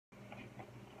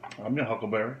I'm your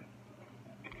Huckleberry.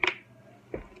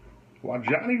 Why,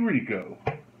 Johnny Rico,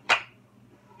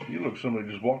 you look somebody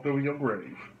just walked over your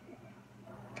grave.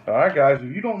 Alright guys,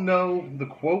 if you don't know the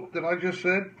quote that I just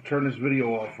said, turn this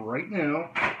video off right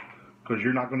now, because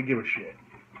you're not going to give a shit.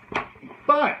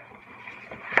 But,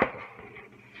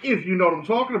 if you know what I'm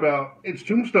talking about, it's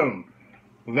Tombstone.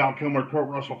 Val Kilmer, Kurt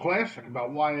Russell classic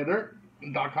about Wyatt Earp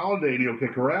and Doc Holliday and OK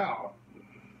Corral.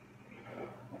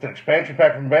 It's an expansion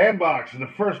pack from Bandbox, and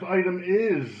the first item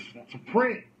is, it's a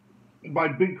print by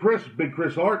Big Chris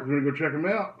Art. We're going to go check him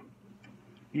out.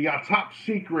 You got Top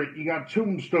Secret, you got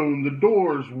Tombstone, The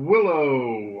Doors,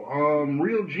 Willow,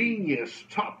 Real Genius,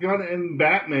 Top Gun, and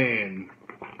Batman.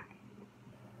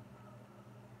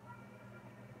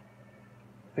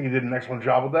 I think he did an excellent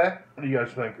job with that. What do you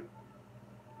guys think?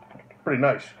 Pretty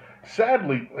nice.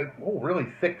 Sadly, oh, really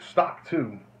thick stock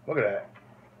too. Look at that.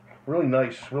 Really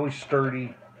nice, really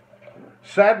sturdy.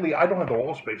 Sadly, I don't have the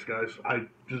wall space, guys. I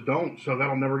just don't, so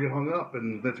that'll never get hung up,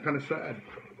 and that's kind of sad.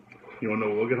 You want to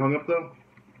know what will get hung up, though?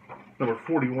 Number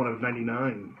 41 of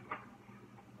 99.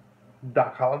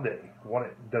 Doc Holliday won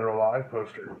it. Dead or Alive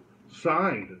poster.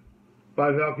 Signed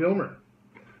by Val Kilmer.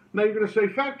 Now you're going to say,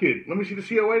 Fat Kid, let me see the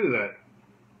COA to that.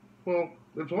 Well,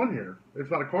 it's on here. It's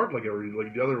not a card like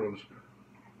the other ones.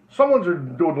 Some ones are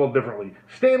doing a little differently.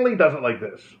 Stanley does it like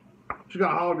this. She's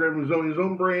got a hologram of his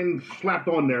own brand slapped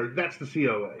on there. That's the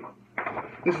COA.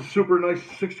 This is super nice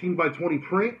 16 by 20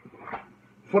 print.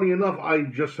 Funny enough, I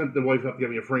just sent the wife up to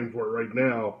get me a frame for it right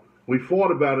now. We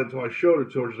fought about it until I showed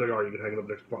it to her. She's like, all right, you can hang it up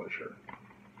next to Punisher.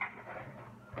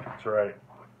 That's right.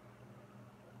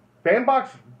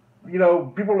 Bandbox, you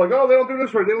know, people are like, oh, they don't do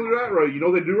this right, they don't do that right. You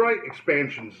know they do right?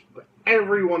 Expansions.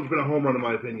 Everyone's been a home run in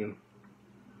my opinion.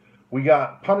 We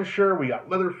got Punisher, we got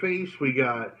Leatherface, we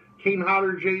got Kane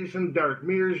Hodder Jason, Derek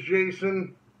Mears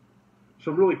Jason.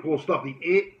 Some really cool stuff.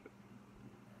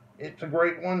 It's a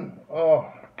great one. Oh.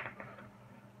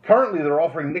 Currently, they're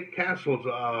offering Nick Castle's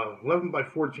 11 by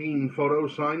 14 photo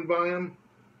signed by him.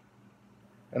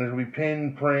 And there's going to be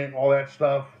pin, print, all that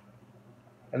stuff.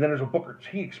 And then there's a Booker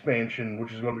T expansion,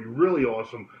 which is going to be really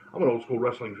awesome. I'm an old school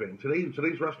wrestling fan.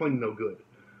 Today's wrestling, no good.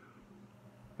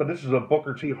 But this is a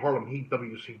Booker T Harlem Heat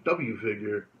WCW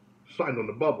figure signed on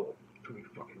the bubble. It's going to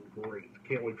be fucking great.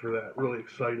 Can't wait for that. Really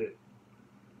excited.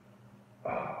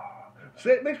 So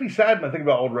it makes me sad when I think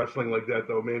about old wrestling like that,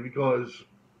 though, man, because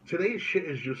today's shit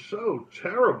is just so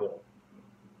terrible.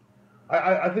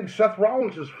 I think Seth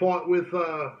Rollins has fought with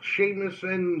Sheamus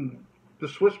and the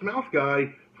Swiss Mouth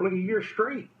guy for like a year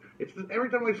straight. Every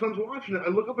time my son's watching it, I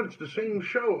look up and it's the same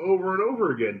show over and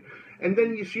over again. And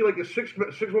then you see like a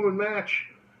six-woman match,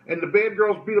 and the bad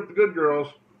girls beat up the good girls,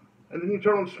 and then you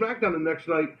turn on SmackDown the next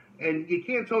night, and you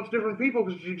can't tell it's different people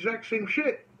because it's the exact same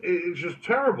shit. It's just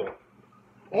terrible.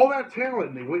 All that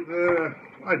talent.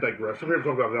 I digress. I'm here to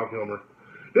talk about Val Kilmer.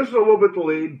 This is a little bit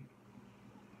delayed.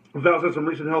 Val's had some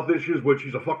recent health issues, which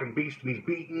he's a fucking beast and he's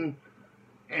beaten.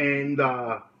 And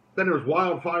then there was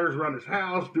wildfires around his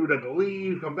house. Dude had to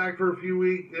leave, come back for a few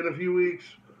weeks.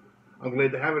 I'm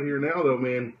glad to have it here now, though,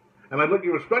 man. And I'd like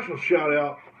to give a special shout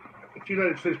out to the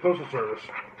United States Postal Service.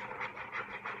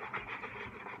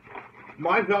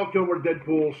 My Val Kilmer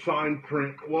Deadpool signed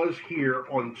print was here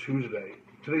on Tuesday.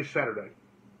 Today's Saturday.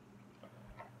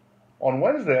 On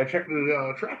Wednesday, I checked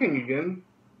the tracking again,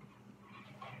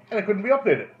 and it couldn't be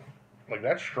updated. Like,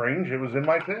 that's strange. It was in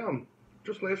my town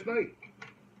just last night.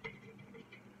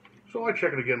 So I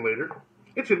check it again later.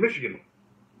 It's in Michigan.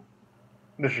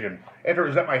 After it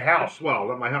was at my house.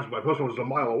 Well, at my house, my post was a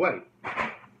mile away.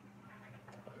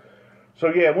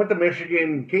 So yeah, I went to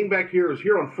Michigan, came back here, was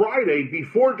here on Friday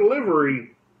before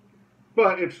delivery,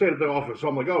 but it stayed at the office. So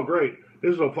I'm like, oh, great.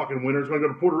 This is a fucking winter. It's going to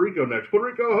go to Puerto Rico next. Puerto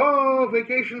Rico, oh,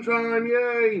 vacation time,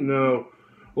 yay. No.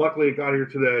 Luckily, it got here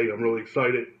today. I'm really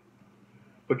excited.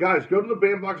 But guys, go to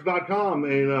thebandbox.com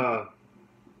and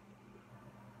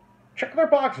check their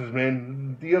boxes,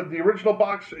 man. The original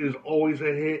box is always a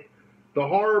hit. The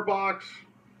horror box,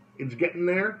 it's getting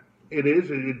there. It is.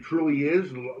 It truly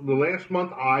is. The last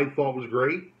month I thought was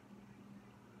great.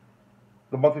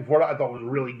 The month before that I thought was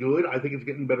really good. I think it's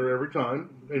getting better every time.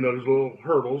 You know, there's little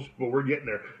hurdles, but we're getting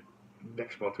there.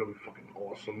 Next month's going to be fucking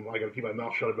awesome. I got to keep my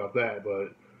mouth shut about that, but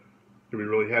going to be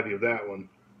really happy with that one.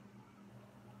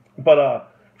 But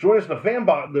join us in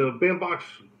the Bandbox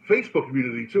Facebook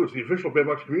community, too. It's the official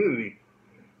Bandbox community.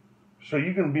 So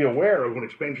you can be aware of when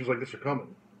expansions like this are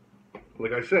coming.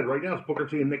 Like I said, right now it's Booker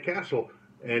T and Nick Castle.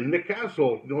 And Nick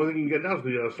Castle, the only thing you can get now is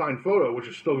the signed photo, which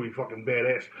is still going to be fucking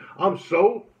badass.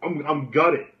 I'm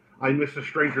gutted. I missed the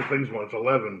Stranger Things one. It's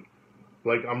 11.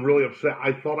 Like, I'm really upset.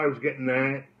 I thought I was getting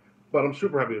that, but I'm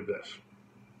super happy with this.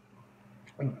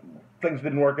 things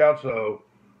didn't work out, so,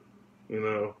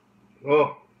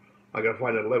 oh, I gotta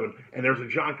find that 11. And there's a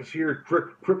John Kassir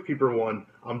Crypt Keeper one.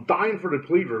 I'm dying for the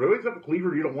Cleaver. If anybody's got the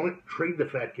Cleaver, you don't want it, trade the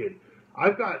Fat Kid.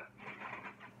 I've got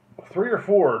 3 or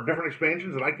 4 different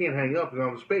expansions that I can't hang up because I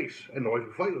don't have space, and the wife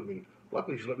would fight with me.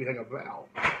 Luckily, she let me hang up Val.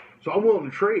 So I'm willing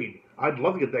to trade. I'd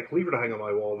love to get that Cleaver to hang on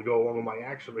my wall to go along with my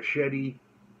axe and machete.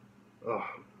 Ugh.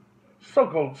 So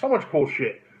cool. So much cool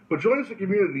shit. But join us in the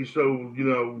community so,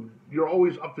 you're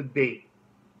always up to date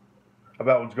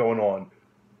about what's going on.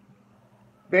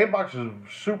 Bandbox is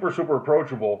super, super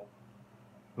approachable.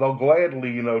 They'll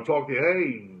gladly, talk to you.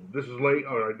 Hey, this is late.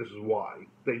 All right, this is why.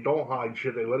 They don't hide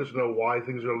shit. They let us know why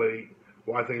things are late,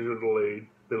 why things are delayed.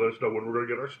 They let us know when we're going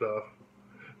to get our stuff.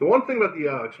 The one thing about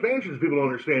the expansions people don't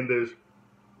understand is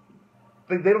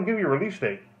they don't give you a release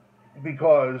date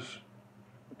because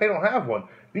they don't have one.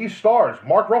 These stars,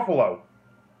 Mark Ruffalo,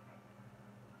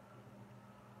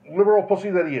 liberal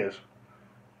pussy that he is,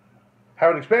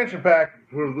 have an expansion pack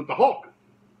with the Hulk.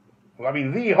 I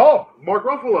mean, the Hulk, Mark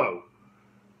Ruffalo.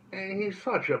 And he's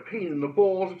such a pain in the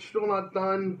balls. It's still not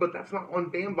done, but that's not on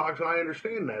Bandbox, and I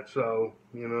understand that. So,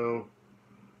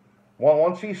 well,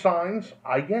 once he signs,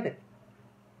 I get it.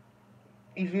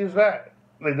 Easy as that.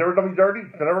 They've never done me dirty.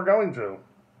 They're never going to.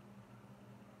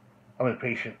 I'm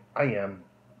impatient. I am.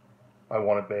 I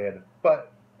want it bad.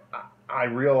 But I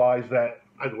realize that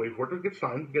I have to wait for it to get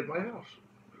signed to get in my house.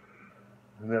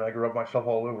 And then I can rub myself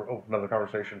all over. Oh, another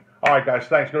conversation. All right, guys.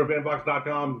 Thanks. Go to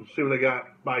bandbox.com. See what they got.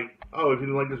 Bye. Oh, if you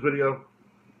didn't like this video,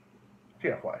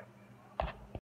 TFY.